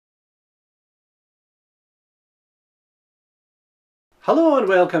Hello and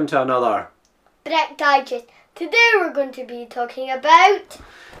welcome to another Breck Digest. Today we're going to be talking about...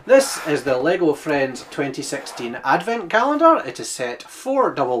 This is the LEGO Friends 2016 Advent Calendar. It is set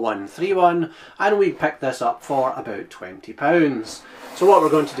 41131 and we picked this up for about £20. So what we're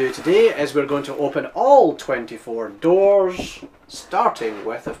going to do today is we're going to open all 24 doors, starting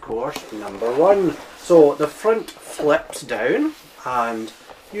with, of course, number 1. So the front flips down and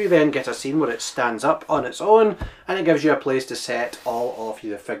you then get a scene where it stands up on its own and it gives you a place to set all of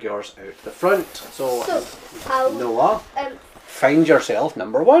the figures out the front. So Noah, find yourself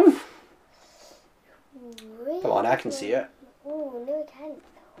number 1. Come on, I can see it. Oh, no, I can't.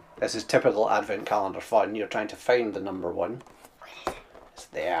 This is typical Advent Calendar fun. You're trying to find the number 1. Where is it? It's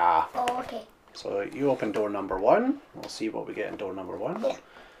there. Oh, okay. So you open door number 1. We'll see what we get in door number 1. Yeah.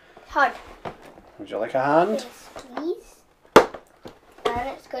 Hand. Would you like a hand? Yes, please. And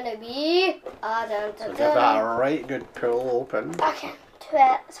it's going to be... So give that a right good pull open. I can't do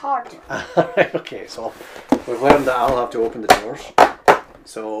it. It's hard. Okay, so we've learned that I'll have to open the doors.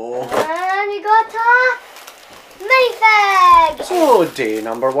 So... And you got a minifig. So day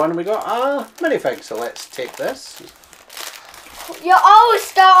number 1 we got a minifig. So let's take this. You always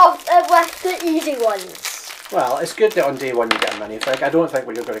start off with the easy ones. Well, it's good that on day 1 you get a minifig. I don't think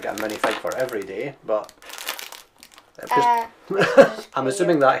you're going to get a minifig for every day, but... I'm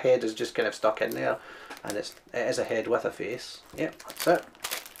assuming that head is just kind of stuck in there, and it is a head with a face. Yep, that's it.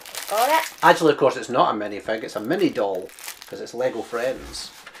 Got it. Actually, of course, it's not a minifig, it's a mini doll, because it's Lego Friends.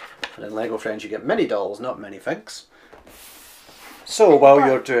 And in Lego Friends you get mini dolls, not minifigs. So while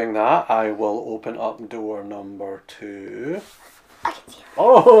you're doing that, I will open up door number 2. I can see it.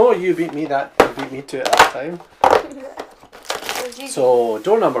 Oh, you beat me to it that time. So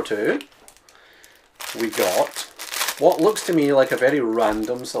door number 2, we got what looks to me like a very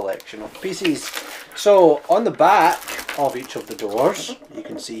random selection of pieces. So on the back of each of the doors, you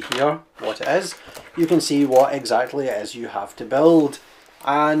can see here what it is. You can see what exactly it is you have to build.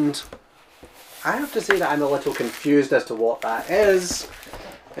 And I have to say that I'm a little confused as to what that is.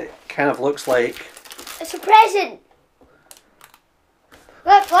 It kind of looks like... It's a present.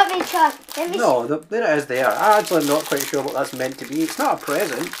 Look, let me try. No, there it is there. I'm actually not quite sure what that's meant to be. It's not a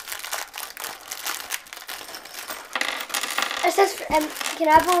present. It says, can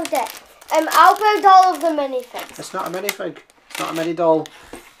I build it? I'll build all of the minifigs. It's not a minifig. It's not a mini doll.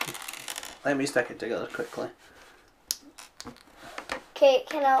 Let me stick it together quickly. Okay,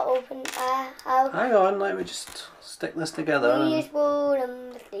 can I open? Hang on, let me just stick this together. Please go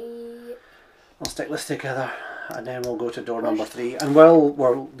number 3. I'll stick this together and then we'll go to door number 3. And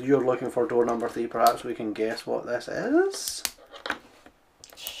while you're looking for door number 3, perhaps we can guess what this is.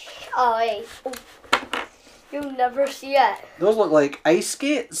 Oh, wait. Oh. You'll never see it. Those look like ice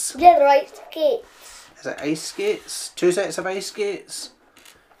skates. Yeah, the right skates. Is it ice skates? 2 sets of ice skates.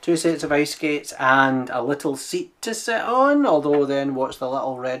 2 sets of ice skates and a little seat to sit on. Although then what's the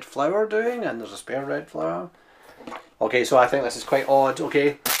little red flower doing? And there's a spare red flower. Okay, so I think this is quite odd.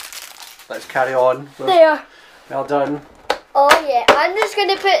 Okay, let's carry on. There. Well done. Oh yeah, I'm just going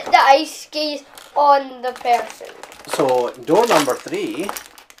to put the ice skates on the person. So door number 3,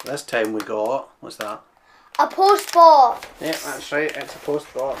 this time we got, what's that? A post box. Yeah, that's right, it's a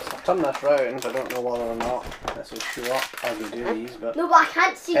post box. I'll turn this round, I don't know whether or not this will show up as we do these, but... No, but I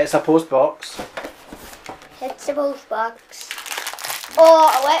can't see. It's a post box. It's a post box. Oh,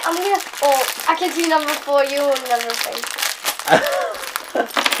 wait, I can see number 4, you on number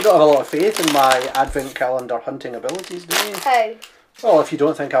 5. You don't have a lot of faith in my Advent Calendar hunting abilities, do you? How? Well, if you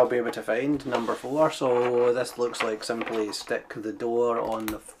don't think I'll be able to find number 4, so this looks like simply stick the door on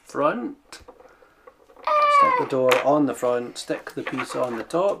the front. Stick the door on the front, stick the piece on the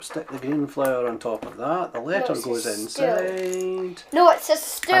top, stick the green flower on top of that. The letter goes inside. No, it's a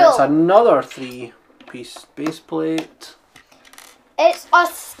stool. And it's another 3-piece base plate. It's a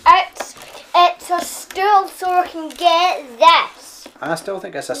stool so we can get this. I still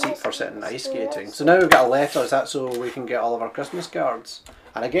think it's a seat for sitting ice skating. So now we've got a letter, is that so we can get all of our Christmas cards?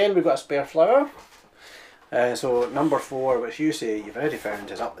 And again we've got a spare flower. So number 4, which you say you've already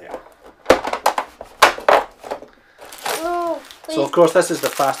found, is up there. Oh, so of course this is the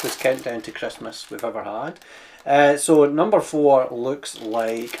fastest countdown to Christmas we've ever had. So number 4 looks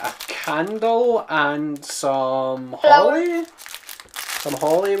like a candle and some holly. Some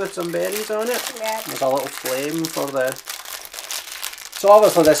holly with some berries on it. Yeah. There's a little flame for the... So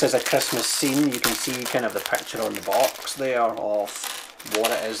obviously this is a Christmas scene. You can see kind of the picture on the box there of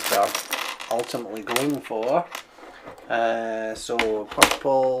what it is they're ultimately going for. So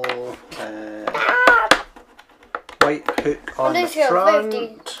purple, white hook on the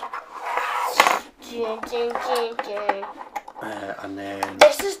front. And then...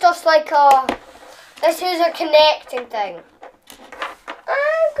 This is just like a... This is a connecting thing.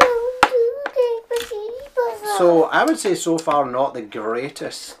 I'm going to take the people. So I would say so far not the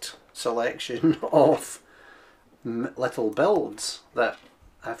greatest selection of little builds. That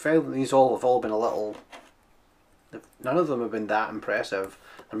I found these all have all been a little... None of them have been that impressive.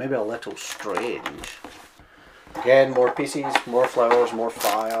 They're maybe a little strange. Again, more pieces, more flowers, more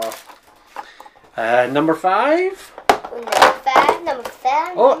fire. Number 5. Number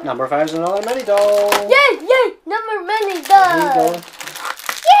 5. Oh, number 5 is another mini doll. Yay! Number mini Mini doll. doll. Yay!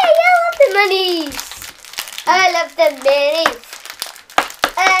 I love the minis. I love the minis.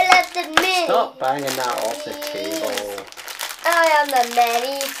 I love the minis. Stop banging that off the table. I am the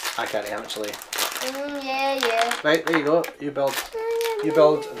minis. I can't actually. Yeah. Right, there you go. You build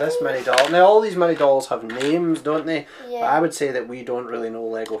this mini doll. Now all these mini dolls have names, don't they? Yeah. But I would say that we don't really know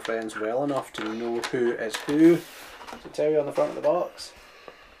Lego Friends well enough to know who is who. Does it tell you on the front of the box?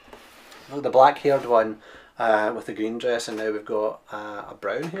 Look, the black haired one with the green dress, and now we've got a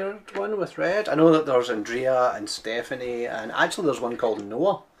brown haired one with red. I know that there's Andrea and Stephanie, and actually there's one called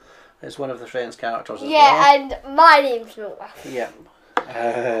Noah. It's one of the Friends characters as well. Yeah, and my name's Noah. Yeah.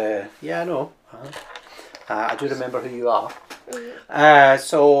 Yeah, I know. I do remember who you are.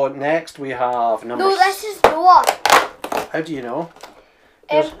 So next we have number... No, this is Noah. How do you know?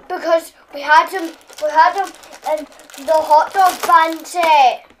 Because we had him in the hot dog band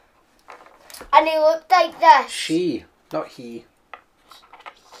set. And he looked like this. She, not he.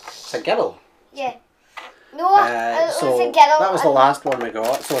 It's a girl. Yeah. Noah, it was so a girl. that was the last one we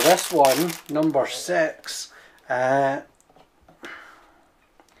got. So this one, number 6, I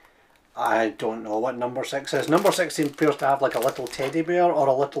don't know what number 6 is. Number 6 appears to have like a little teddy bear or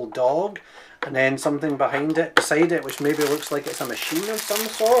a little dog, and then something behind it, beside it, which maybe looks like it's a machine of some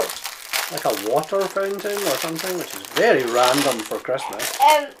sort, like a water fountain or something, which is very random for Christmas.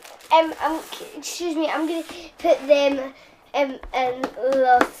 Excuse me, I'm gonna put them in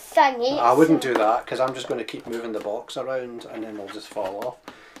the thingy. I wouldn't do that because I'm just going to keep moving the box around and then it'll just fall off.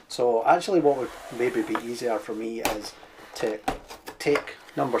 So actually what would maybe be easier for me is to take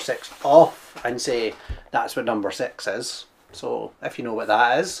number 6 off and say that's what number 6 is. So if you know what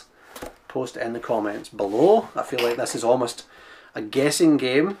that is, post it in the comments below. I feel like this is almost a guessing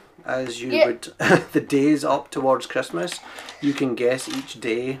game, as you would the days up towards Christmas. You can guess each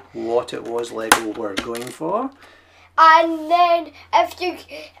day what it was Lego were going for. And then if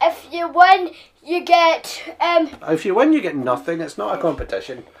you win, you get If you win, you get nothing. It's not a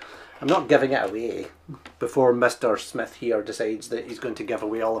competition. I'm not giving it away before Mr. Smith here decides that he's going to give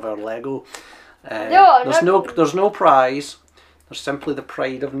away all of our Lego. There's no prize. There's simply the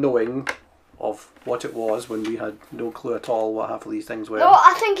pride of knowing of what it was when we had no clue at all what half of these things were. No,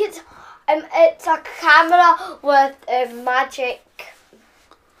 I think it's a camera with magic.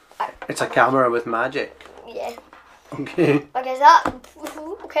 It's a camera with magic. Yeah. Okay. What is that?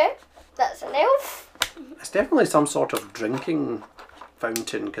 Okay, that's an elf. It's definitely some sort of drinking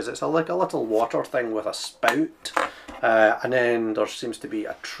fountain because it's like a little water thing with a spout, and then there seems to be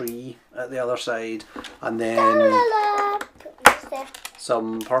a tree at the other side, and then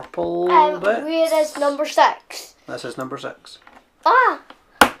some purple bits. Where is number 6? This is number 6. Ah,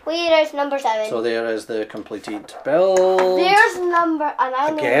 where is number 7? So there is the completed build. There's number, and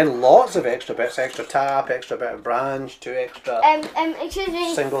I know. Again, lots of extra bits, extra tap, extra bit of branch, 2 extra excuse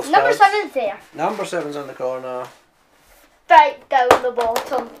me. single Number studs. 7's there. Number 7's in the corner. Right down the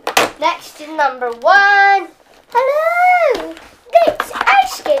bottom. Next to number 1. Hello! It's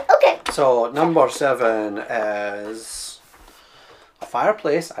ice skate. Okay. So number 7 is a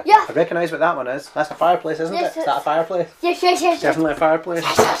fireplace. Yeah. I recognise what that one is. That's a fireplace, isn't Yes, it? Is that a fireplace? Yes. Definitely a fireplace.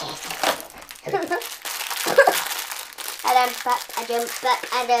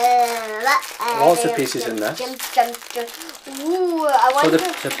 Lots of pieces in this. Ooh, I So wonder.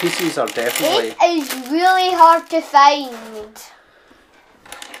 the pieces are definitely... It is really hard to find.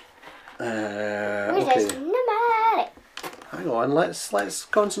 Where's okay. this pneumatic? Hang on, let's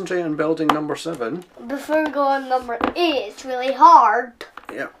concentrate on building number 7. Before we go on number 8, it's really hard.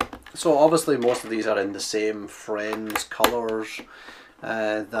 Yep. So obviously most of these are in the same Friends colours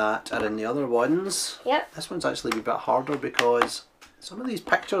that are in the other ones. Yep. This one's actually a bit harder because some of these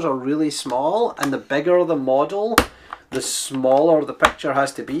pictures are really small, and the bigger the model, the smaller the picture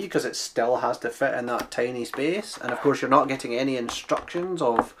has to be because it still has to fit in that tiny space. And of course you're not getting any instructions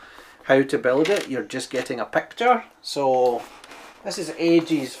of how to build it, you're just getting a picture. So this is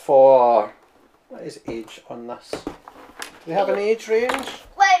ages for... What is age on this? Do they have an age range?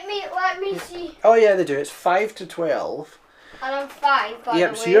 Let me see. Oh yeah, they do. It's 5 to 12. And I'm 5, by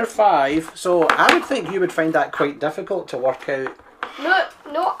Yep, the so way. you're 5. So I would think you would find that quite difficult to work out.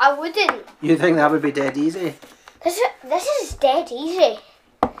 No, I wouldn't. You think that would be dead easy? This is dead easy.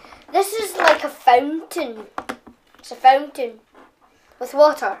 This is like a fountain. It's a fountain with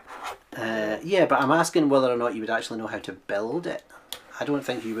water. Yeah, but I'm asking whether or not you would actually know how to build it. I don't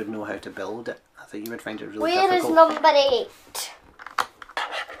think you would know how to build it. I think you would find it really Where is difficult. number 8?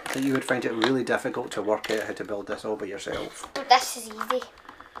 I think you would find it really difficult to work out how to build this all by yourself. This is easy.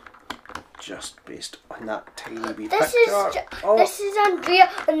 Just based on that tiny wee This picture. this is Andrea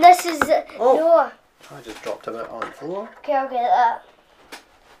and this is Noah. I just dropped a bit on the floor. Okay, I'll get that.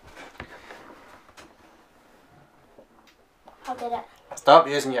 I'll get it. Stop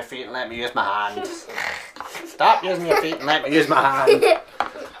using your feet and let me use my hands. Stop using your feet and let me use my hands.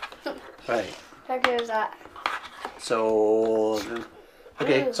 Right. How good is that? So,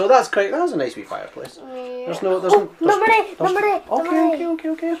 okay, so that's great. That was a nice wee fireplace. Yeah. There's no. Number 8.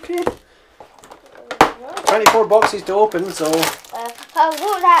 Okay. 24 boxes to open, so. What's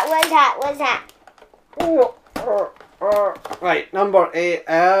that? Right, number 8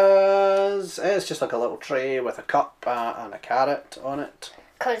 is. It's just like a little tray with a cup and a carrot on it.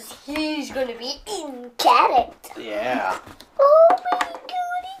 Because he's going to be eating carrot. Yeah. Oh my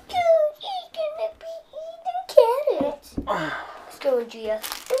goody goody, he's going to be eating carrot. Let's go, Andrea.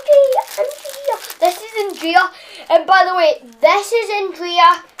 Andrea. This is Andrea. And by the way, this is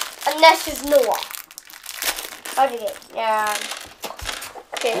Andrea and this is Noah. How do you get? Yeah.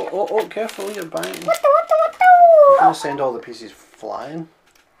 Okay. Oh, careful, you're banging. What the? I'm going to send all the pieces flying.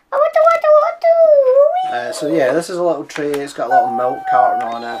 What? So yeah, this is a little tray. It's got a little milk carton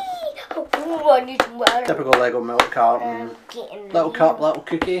on it. Oh, I need some water. Typical Lego milk carton. Little cup, little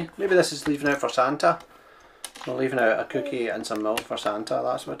cookie. Maybe this is leaving out for Santa. We're leaving out a cookie and some milk for Santa.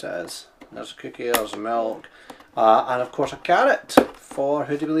 That's what it is. There's a cookie, there's milk. And of course a carrot. For,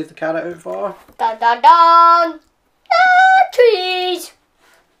 who do we leave the carrot out for? Dun dun dun! Trees!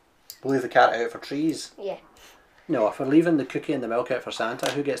 We'll leave the carrot out for trees. Yeah. No, if we're leaving the cookie and the milk out for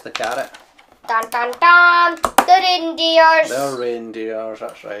Santa, who gets the carrot? Dun dun dun! The reindeers! They're reindeers,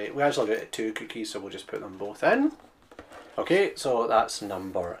 that's right. We actually got 2 cookies, so we'll just put them both in. Okay, so that's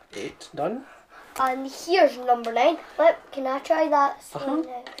number 8 done. And here's number 9. Can I try that?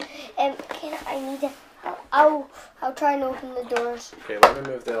 I'll try and open the doors. Okay, let me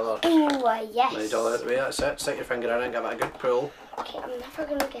move the other. Ooh, yes. Right, all out the way, that's it. Stick your finger in and give it a good pull. Okay, I'm never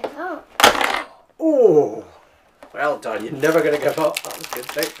gonna get that. Oh! Well done, you're never going to give up. That was good.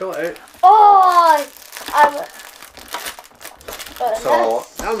 Right, pull it out. Oh! So,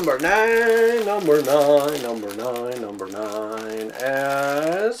 number 9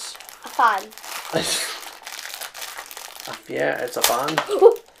 is... A fan. Yeah, it's a fan.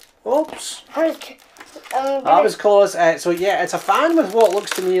 Oops. That was close. So yeah, it's a fan with what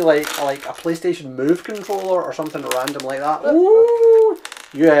looks to me like a PlayStation Move controller or something random like that. Ooh!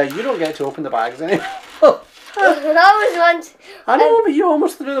 Yeah, you don't get to open the bags anymore. That was once. I know, but you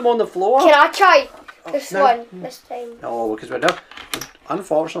almost threw them on the floor. Can I try this no. one this time? No, because we're not.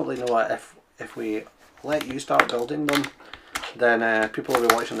 Unfortunately, Noah, if we let you start building them, then people will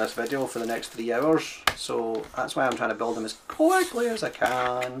be watching this video for the next 3 hours. So that's why I'm trying to build them as quickly as I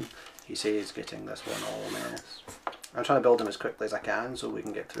can. He says getting this one all a mess. I'm trying to build them as quickly as I can so we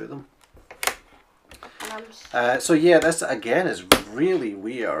can get through them. So yeah, this again is really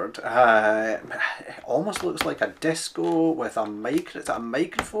weird. It almost looks like a disco with a It's a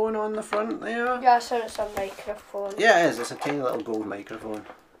microphone on the front there. Yeah, so it's a microphone. Yeah, it is. It's a tiny little gold microphone.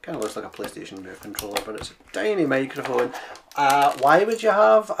 Kind of looks like a PlayStation Move controller, but it's a tiny microphone. Why would you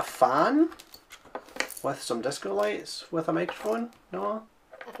have a fan with some disco lights with a microphone? No?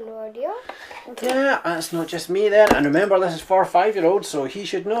 I have no idea. Yeah, that's not just me then. And remember, this is for a 5-year-old, so he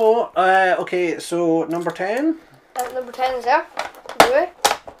should know. Okay, so number 10. Number 10 is there. Do it.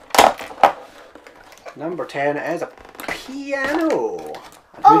 Number 10 is a piano.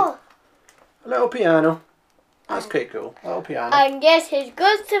 Oh! A little piano. That's quite cool. A little piano. And guess who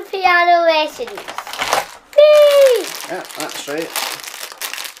goes to piano lessons? Me! Yeah, that's right.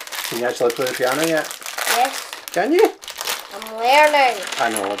 Can you actually play the piano yet? Yes, Can you? I'm learning. I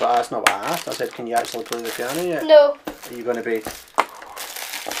know, but that's not what I asked. I said, can you actually play the piano yet? No. Are you going to be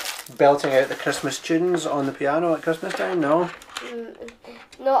belting out the Christmas tunes on the piano at Christmas time? No?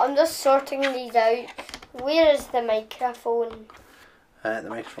 No, I'm just sorting these out. Where is the microphone? The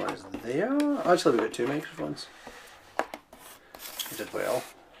microphone is there. Actually, we've got 2 microphones. You did well.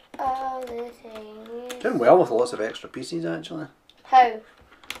 Oh, the thing. Doing well with lots of extra pieces, actually. How?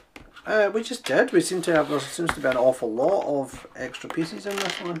 We just did. We seem to have. There seems to be an awful lot of extra pieces in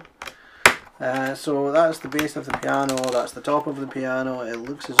this one. So that's the base of the piano, that's the top of the piano. It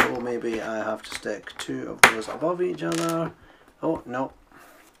looks as though maybe I have to stick two of those above each other. Oh, no.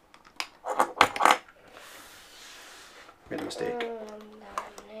 Made a mistake.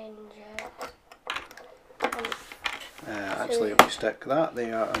 Actually, we stick that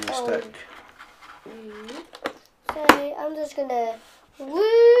there and we stick... Sorry, I'm just gonna...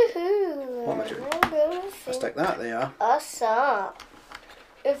 Woohoo! What am I doing? I stick that there. Awesome.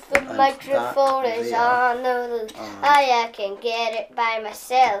 If the And microphone that is there. on, I can get it by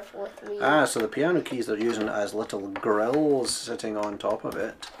myself with me. So the piano keys they're using as little grills sitting on top of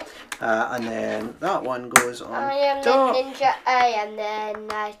it. And then that one goes on I am top. the ninja, I am the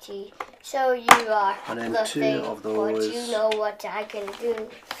knighty. So you are And then the two thing, of but those. you know what I can do.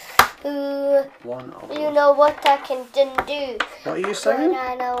 One of You those. know what I can do. What are you But singing?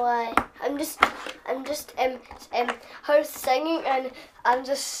 I know why. I'm just her singing and I'm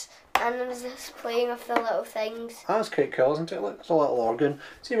just playing with the little things. That's quite cool, isn't it? Look, it's a little organ.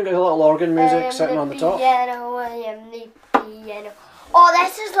 See, we got a little organ music sitting on the top. Piano, I am the piano. Oh,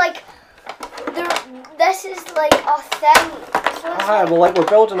 this is like a thing. Well, like we're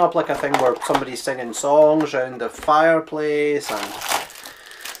building up like a thing where somebody's singing songs around the fireplace and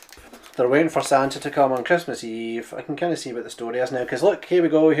they're waiting for Santa to come on Christmas Eve. I can kind of see what the story is now, because look, here we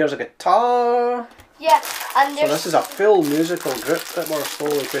go, here's a guitar. Yeah, and So this is a full musical group that we're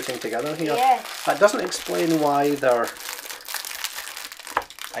slowly putting together here. Yeah. That doesn't explain why they're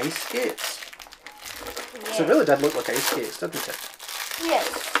ice skates. So it really did look like ice skates, didn't it?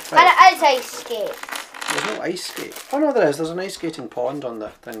 Yes. Right. And it's ice skate. There's no ice skate. Oh no, there is. There's an ice skating pond on the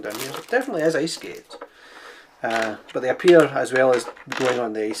thing down here. It definitely is ice skates. But they appear, as well as going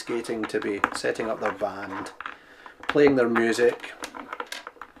on the ice skating, to be setting up their band, playing their music.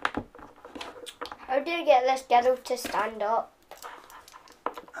 How do you get this girl to stand up?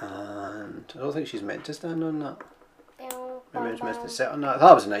 And I don't think she's meant to stand on that. Pew, Maybe she's meant to pew, sit on that.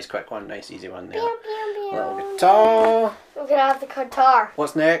 That was a nice quick one, nice easy one there. pew, pew, pew. Little guitar. We're gonna have the guitar.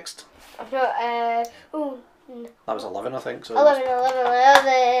 What's next? No, That was 11, I think. So 11,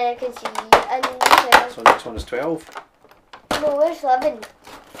 I can see. And so next one is 12. no, where's 11?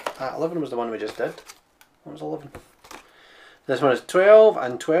 11 was the one we just did. What was 11? This one is 12,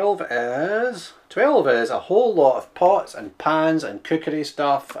 and 12 is a whole lot of pots and pans and cookery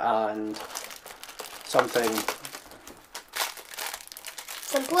stuff and something.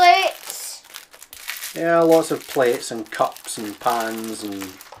 Some plates. Yeah, lots of plates and cups and pans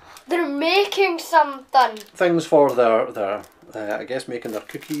and They're making something. things for their I guess making their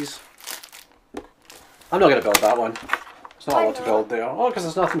cookies. I'm not going to build that one. It's not a lot to build there. Oh, because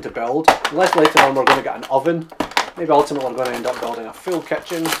there's nothing to build. Unless later on we're going to get an oven. Maybe ultimately we're going to end up building a full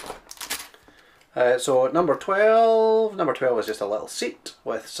kitchen. So number 12 is just a little seat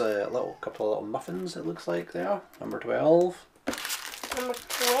with a couple of little muffins, it looks like there. Number 12. Number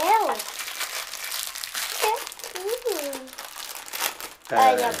 12.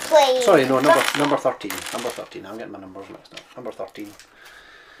 Sorry, no, number 13. Number 13. I'm getting my numbers mixed up. Number 13.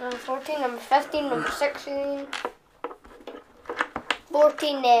 Number 14, number 15, number 16.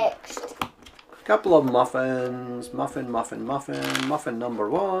 14 next. Couple of muffins. Muffin number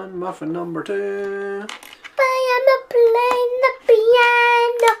 1. Muffin number 2. I am playing the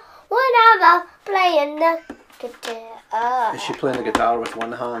piano. What about playing the guitar? Is she playing the guitar with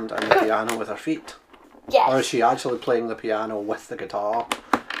one hand and the piano with her feet? Yes. Or is she actually playing the piano with the guitar?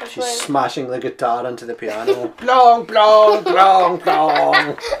 She's playing- smashing the guitar into the piano. Plong, plong, plong,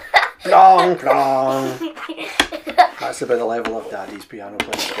 plong. Plong, plong. That's about the level of Daddy's piano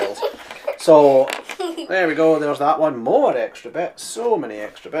playing skills. So, there we go. There's that one. More extra bits. So many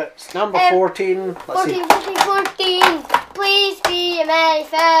extra bits. Number 14. Let's see. 14. Please be a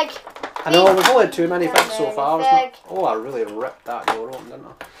minifig. I know, we've only had too many figs so far. Isn't it? Minifig. Oh, I really ripped that door open, didn't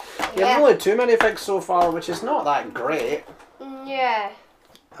I? Yeah, Yeah. we've only had too many figs so far, which is not that great. Yeah.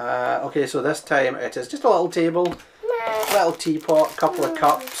 Okay, so this time it is just a little table, little teapot, couple of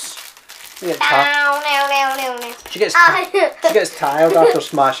cups. She gets, she gets tired after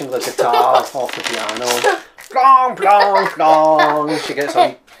smashing the guitar off the piano. Plong, plong, plong. She gets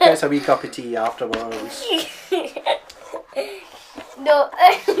a wee cup of tea afterwards. No,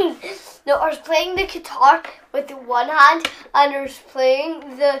 no, I was playing the guitar with the one hand, and I was playing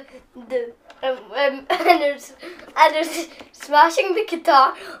and there's smashing the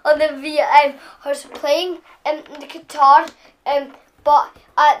guitar on the I was playing the guitar but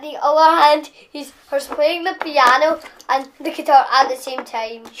at the other hand I was playing the piano and the guitar at the same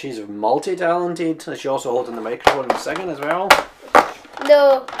time. She's multi-talented. Is she also holding the microphone and singing as well?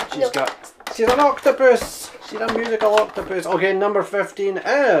 No, She's got She's an octopus. She's a musical octopus. Okay, number 15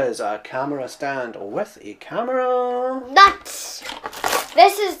 is a camera stand with a camera. Nuts.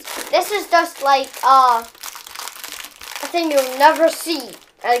 This is just like a thing you'll never see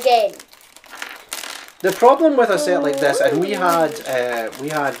again. The problem with a set like this, and we had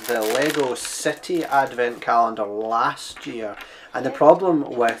the Lego City Advent Calendar last year, and the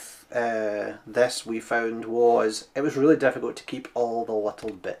problem with this we found was it was really difficult to keep all the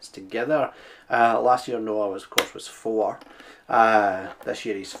little bits together. Last year Noah was 4. This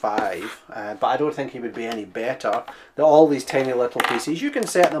year he's 5, but I don't think he would be any better. All these tiny little pieces, you can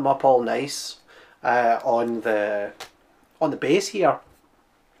set them up all nice on the base here.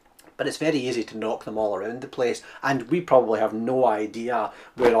 But it's very easy to knock them all around the place, and we probably have no idea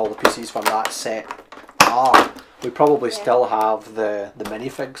where all the pieces from that set are. We probably still have the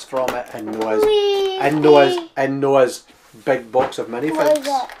minifigs from it in Noah's big box of minifigs.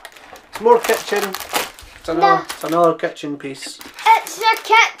 It's more kitchen. It's another kitchen piece. It's a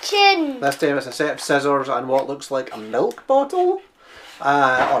kitchen. This time it's a set of scissors and what looks like a milk bottle,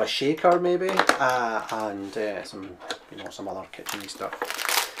 or a shaker maybe, and some other kitchen stuff.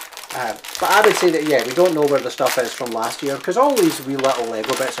 But I would say that, yeah, we don't know where the stuff is from last year, because all these wee little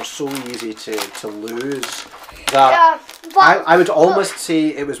Lego bits are so easy to lose that I would almost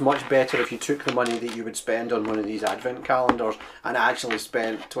say it was much better if you took the money that you would spend on one of these advent calendars and actually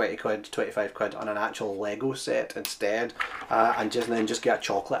spent 20 quid, 25 quid on an actual Lego set instead, and then just get a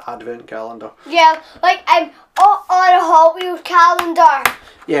chocolate advent calendar. Yeah, like on a Hot Wheels calendar.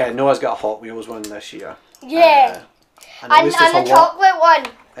 Yeah, Noah's got a Hot Wheels one this year. Yeah. And a chocolate one.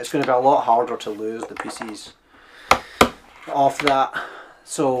 It's going to be a lot harder to lose the pieces off that.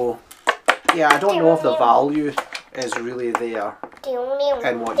 So, yeah, I don't know if the value is really there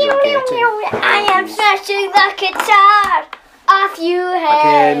in what you're getting. I am smashing the guitar off your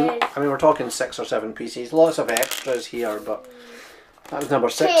head. Again, I mean, we're talking 6 or 7 pieces. Lots of extras here, but that was number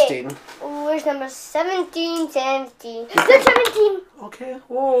 16. Where's number 17? 17. There's 17. Okay,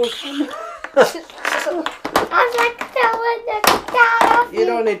 whoa. I'm like throwing the guitar off. You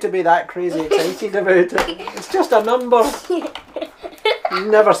don't need to be that crazy excited about it. It's just a number. I've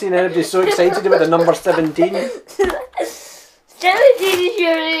never seen anybody so excited about the number 17. 17 is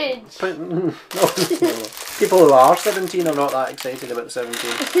your age. No. People who are 17 are not that excited about the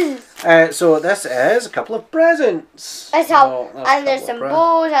 17. So this is a couple of presents. And there's some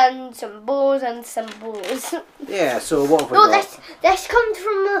bows and some bows and some bows. Yeah. So what have we got? This comes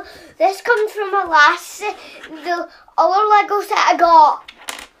from a last the other Lego set I got.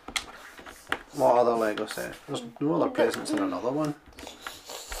 What other Lego set? There's no other presents in another one.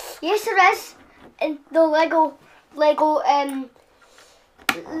 Yes, there is. In the Lego, the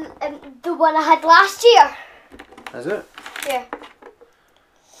one I had last year. Is it? Yeah.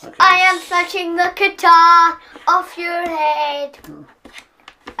 Okay. I am snatching the guitar off your head.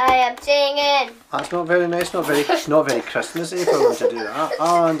 I am singing. That's not very nice. Not very Christmassy for them to do that.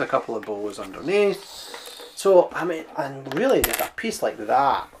 And a couple of bows underneath. So I mean, and really, just a piece like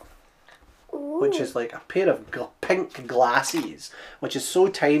that. Which is like a pair of pink glasses, which is so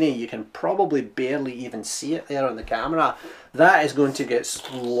tiny you can probably barely even see it there on the camera. That is going to get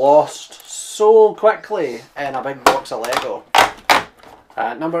lost so quickly in a big box of Lego.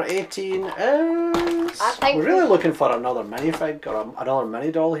 Number 18 is... We're really looking for another minifig or another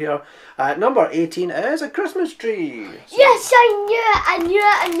mini doll here. Number 18 is a Christmas tree. So yes, I knew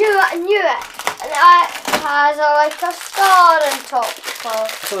it. And it has like a star on top.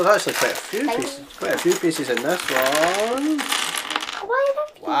 So there's actually quite a few pieces in this one.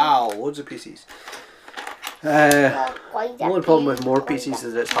 Wow, loads of pieces. The only problem with more pieces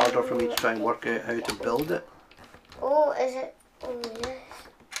is it's harder for me to try and work out how to build it. Oh, is it? Oh, yes.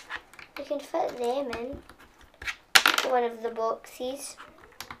 You can fit them in one of the boxes.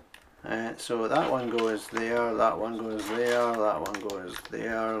 So that one goes there, that one goes there, that one goes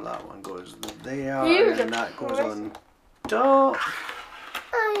there, that one goes there, and then that goes on top.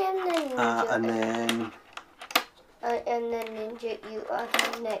 I am the ninja. And then... I am the ninja, you are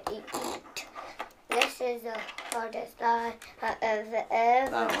the night. This is the hardest line ever.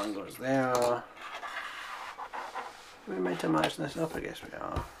 That one goes there. We might have matched this up, I guess we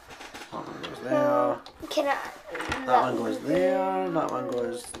are. That one goes there. That one goes there. That one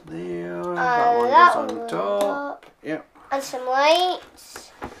goes there. That one goes on top. Yep. And some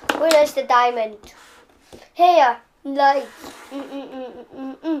lights. Where is the diamond? Here, lights.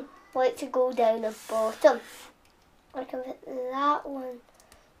 Lights to go down the bottom. I can put that one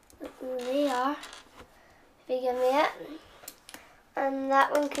there. If you give me it. And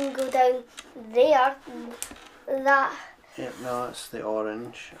that one can go down there. That. Yep, no, it's the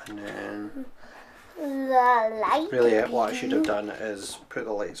orange, and then The light. really what I should have done is put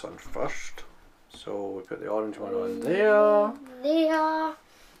the lights on first. So we put the orange one on there, There.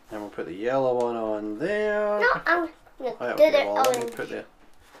 and we'll put the yellow one on there. No, I'm Right, gonna okay, do it well, let me orange. put the...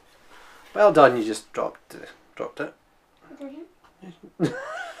 Well done, you just dropped it.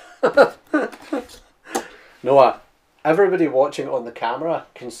 Noah, everybody watching on the camera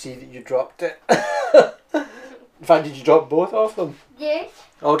can see that you dropped it. In fact, did you drop both of them? Yes.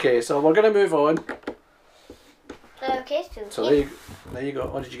 Okay, so we're going to move on. Okay, So there you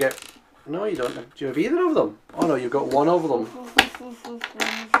go. Oh, did you get... No, you don't. Do you have either of them? Oh no, you got one of them.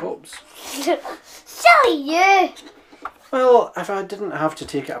 Oops. Silly you! Well, if I didn't have to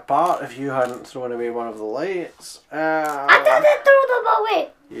take it apart, if you hadn't thrown away one of the lights, I didn't throw them away.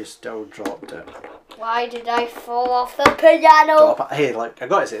 you still dropped it. Why did I fall off the piano? Drop it. Hey, like I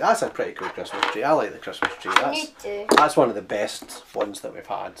got to say, that's a pretty cool Christmas tree. I like the Christmas tree. Me too. That's one of the best ones that we've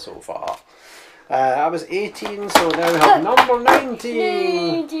had so far. I was 18, so now we have number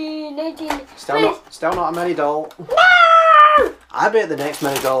 19. 19. Still not a mini doll. No! I bet the next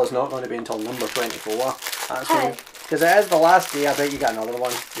mini doll is not going to be until number 24. That's How? because it is the last day. I bet you got another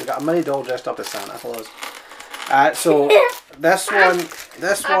one. You got a mini doll dressed up as Santa Claus. So this one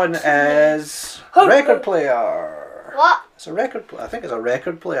is a record player. What? It's a record player. I think it's a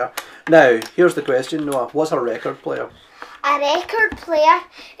record player. Now, here's the question, Noah. What's a record player? A record player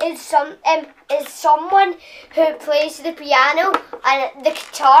is someone who plays the piano and the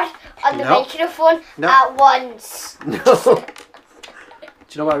guitar and the No. microphone No. at once. No.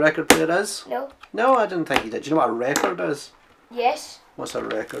 Do you know what a record player is? No. No, I didn't think you did. Do you know what a record is? Yes. What's a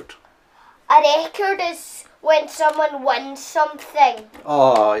record? A record is when someone wins something.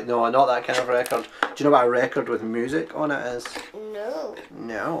 Oh, no, not that kind of record. Do you know what a record with music on it is? No.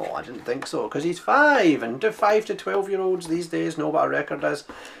 No, I didn't think so. Because he's 5, and do 5 to 12-year-olds these days know what a record is?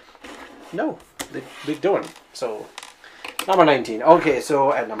 No, they don't. So, number 19. Okay,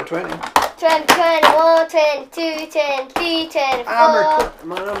 so at number 20. 20, 21, 22, 23, 24.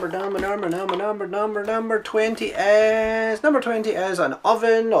 Number 20 is... Number 20 is an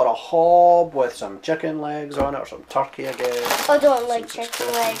oven or a hob with some chicken legs on it, or some turkey, I guess. I don't like Some chicken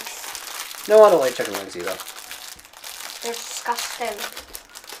stuff. legs. No, I don't like chicken legs either. They're disgusting.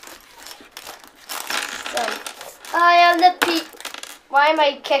 I am the Why am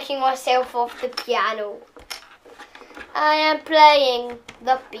I kicking myself off the piano? I am playing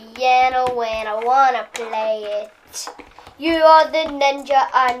the piano when I wanna play it. You are the ninja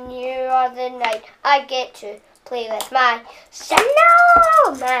and you are the knight. I get to play with my snowman.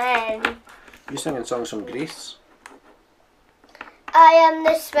 You singing songs from Greece? I am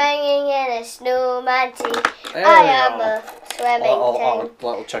the swinging in a snowman tea. There I we am go. a swimming thing.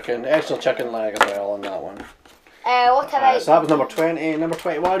 Little chicken, extra chicken leg as well on that one. What about So that was number 20. Number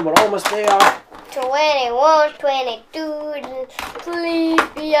 21, we're almost there. 21, 22, please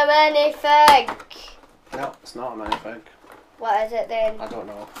be a minifig. No, it's not a minifig. What is it then? I don't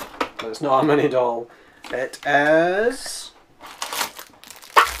know. But it's not a mini doll. It is...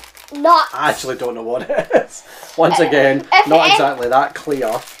 Not. I actually don't know what it is. Once again, not exactly that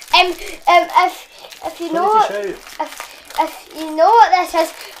clear. If you know What what, did you shout? if you know what this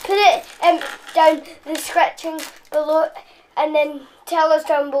is, put it down the description below, and then tell us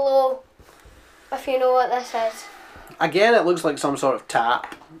down below if you know what this is. Again, it looks like some sort of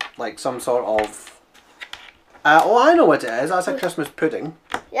tap. Like some sort of... oh, I know what it is. That's a Christmas pudding.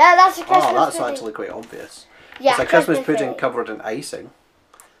 Yeah, that's a Christmas Oh, that's pudding. actually quite obvious. Yeah, It's a Christmas pudding pudding. covered in icing.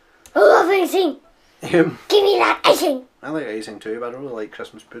 I love icing. Give me that icing. I like icing too, but I don't really like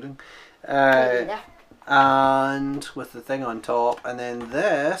Christmas pudding. Yeah. And with the thing on top, and then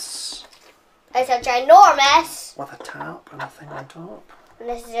this It's a ginormous, with a tap and a thing on top. and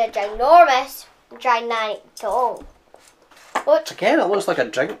this is a ginormous, gigantic doll. What? Again, it looks like a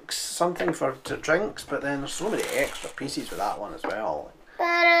drinks, something for drinks, but then there's so many extra pieces with that one as well.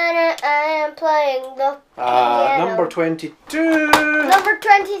 I am playing the piano. Number 22. Number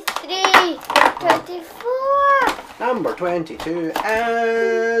 23. 24. Number 22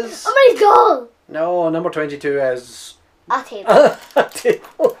 is... How many doll? No, number 22 is... A table. a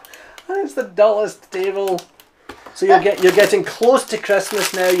table. It's the dullest table. So you're getting close to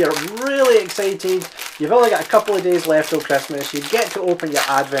Christmas now. You're really excited. You've only got a couple of days left till Christmas. You get to open your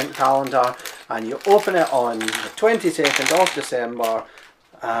advent calendar, and you open it on the 22nd of December,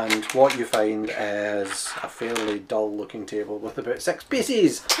 and what you find is a fairly dull looking table with about 6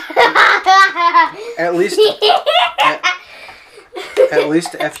 pieces. At least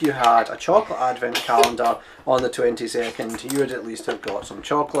if you had a chocolate advent calendar on the 22nd, you would at least have got some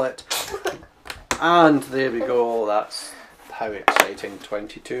chocolate. And there we go, that's how exciting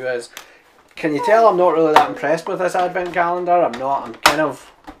 22 is. Can you tell I'm not really that impressed with this advent calendar? I'm not. I'm kind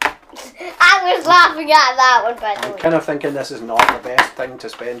of laughing at that one, by the way. kind of thinking this is not the best thing to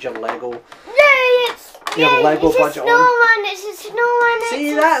spend your Lego Lego it's budget a snowman. It's a snowman.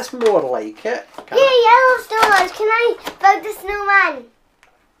 See, that's more like it. Yellow snowman. Can I build the snowman?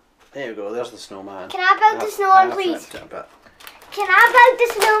 There you go, there's the snowman. Can I build the snowman, please? Can I build the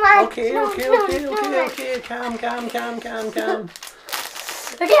snowman? Okay, calm. Okay.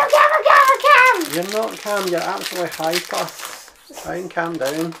 You're not calm, you're absolutely hyper. Try and calm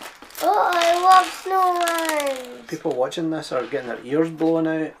down. Oh, I love snowman. People watching this are getting their ears blown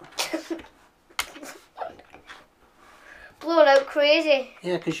out. Blown out crazy.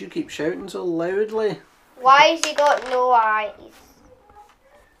 Yeah, because you keep shouting so loudly. Why has he got no eyes?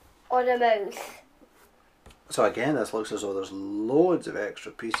 Or a mouth? So again, this looks as though there's loads of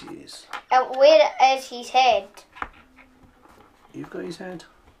extra pieces. And where is his head? You've got his head?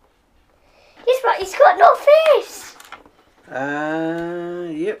 Yes, but he's got no face.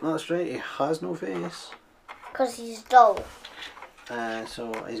 Yep, that's right. He has no face. Because he's dull.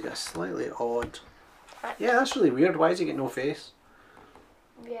 So he's got a slightly odd... Yeah, that's really weird. Why has he got no face?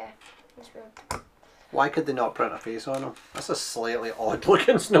 Yeah, that's weird. Why could they not print a face on him? That's a slightly odd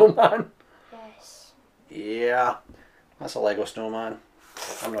looking snowman. Yes. Yeah, that's a Lego snowman.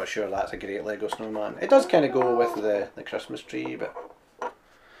 I'm not sure that's a great Lego snowman. It does kind of go with the Christmas tree, but...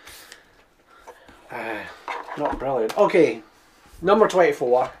 not brilliant. Okay, number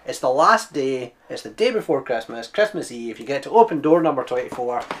 24. It's the last day. It's the day before Christmas, Christmas Eve. You get to open door number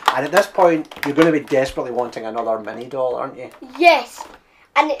 24. And at this point, you're going to be desperately wanting another mini doll, aren't you? Yes.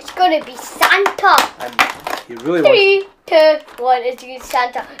 And it's going to be Santa. And you really 3, 2, 1. It's going to be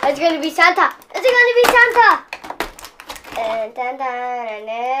Santa. It's going to be Santa. It's going to be Santa. And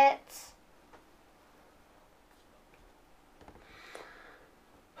it's...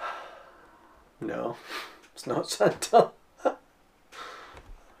 No, it's not Santa.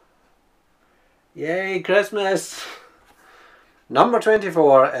 Yay, Christmas! Number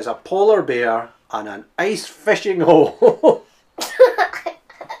 24 is a polar bear and an ice fishing hole.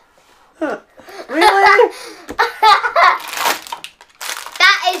 Really?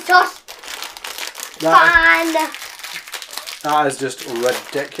 That is just fun. That is just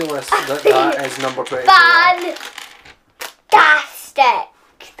ridiculous that is number 24. Fantastic.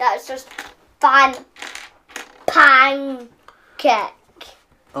 That's just fun. Pancake.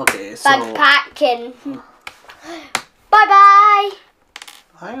 Okay, so... Fun packing. Bye bye.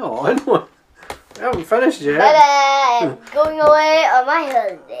 Hang on. We haven't finished yet. Bye bye. Going away on my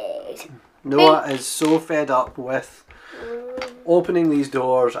holidays. Noah is so fed up with opening these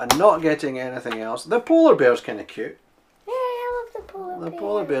doors and not getting anything else. The polar bear's kind of cute. Yeah, I love the polar bear. The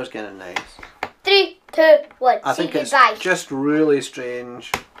polar bear's kind of nice. 3, 2, 1. I think it's just really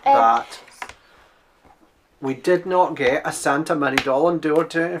strange that we did not get a Santa mini doll on door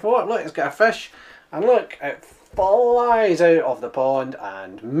 24. Look, it's got a fish, and look, it flies out of the pond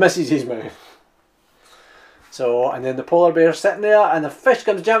and misses his mouth. So, and then the polar bear's sitting there, and the fish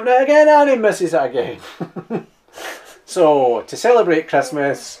comes jumping out again, and he misses it again. So, to celebrate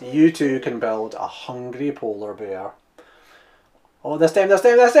Christmas, you two can build a hungry polar bear. Oh, this time,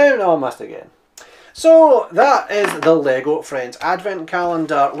 no, I missed again. So that is the Lego Friends Advent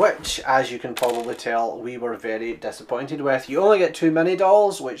Calendar, which, as you can probably tell, we were very disappointed with. You only get 2 mini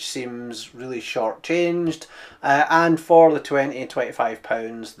dolls, which seems really short-changed, and for the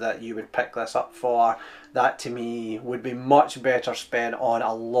 £20–25 that you would pick this up for, that to me would be much better spent on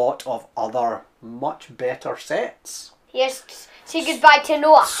a lot of other much better sets. Yes, say goodbye to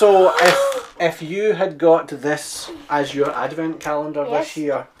Noah. So if you had got this as your advent calendar this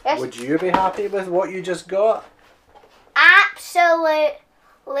year, would you be happy with what you just got? Absolutely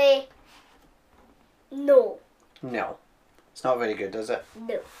no. No. It's not very good, is it?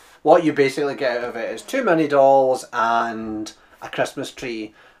 No. What you basically get out of it is 2 mini dolls and a Christmas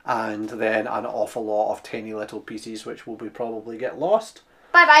tree, and then an awful lot of tiny little pieces which will probably get lost.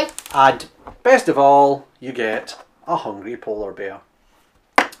 Bye bye. And best of all, you get a hungry polar bear.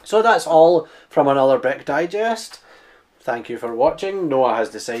 So that's all from another Brick Digest. Thank you for watching. Noah has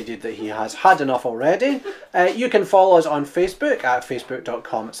decided that he has had enough already. You can follow us on Facebook at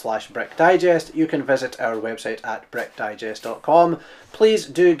facebook.com/brickdigest. You can visit our website at brickdigest.com. Please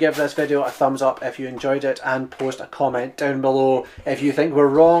do give this video a thumbs up if you enjoyed it, and post a comment down below if you think we're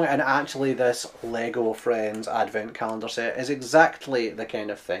wrong and actually this Lego Friends Advent Calendar set is exactly the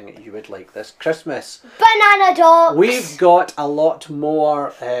kind of thing you would like this Christmas. Banana dogs! We've got a lot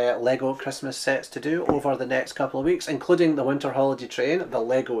more Lego Christmas sets to do over the next couple of weeks, including including the Winter Holiday Train, the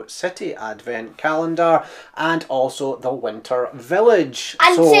Lego City Advent Calendar, and also the Winter Village.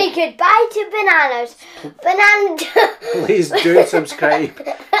 And so, say goodbye to bananas. Please do subscribe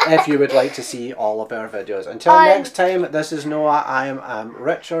if you would like to see all of our videos. Until next time, this is Noah, I am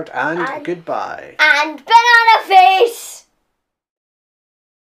Richard, and goodbye. And banana face!